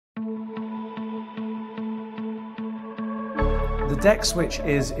The deck switch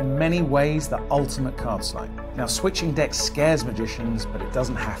is in many ways the ultimate card sleight. Now, switching decks scares magicians, but it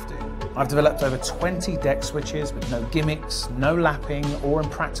doesn't have to. I've developed over 20 deck switches with no gimmicks, no lapping or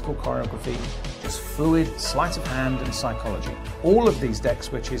impractical choreography, just fluid sleight of hand and psychology. All of these deck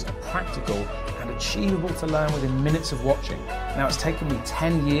switches are practical and achievable to learn within minutes of watching. Now, it's taken me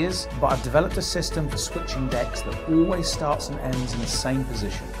 10 years, but I've developed a system for switching decks that always starts and ends in the same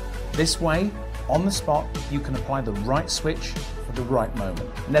position. This way, on the spot, you can apply the right switch for the right moment.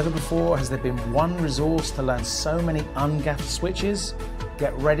 Never before has there been one resource to learn so many ungaffed switches.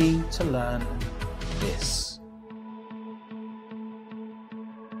 Get ready to learn this.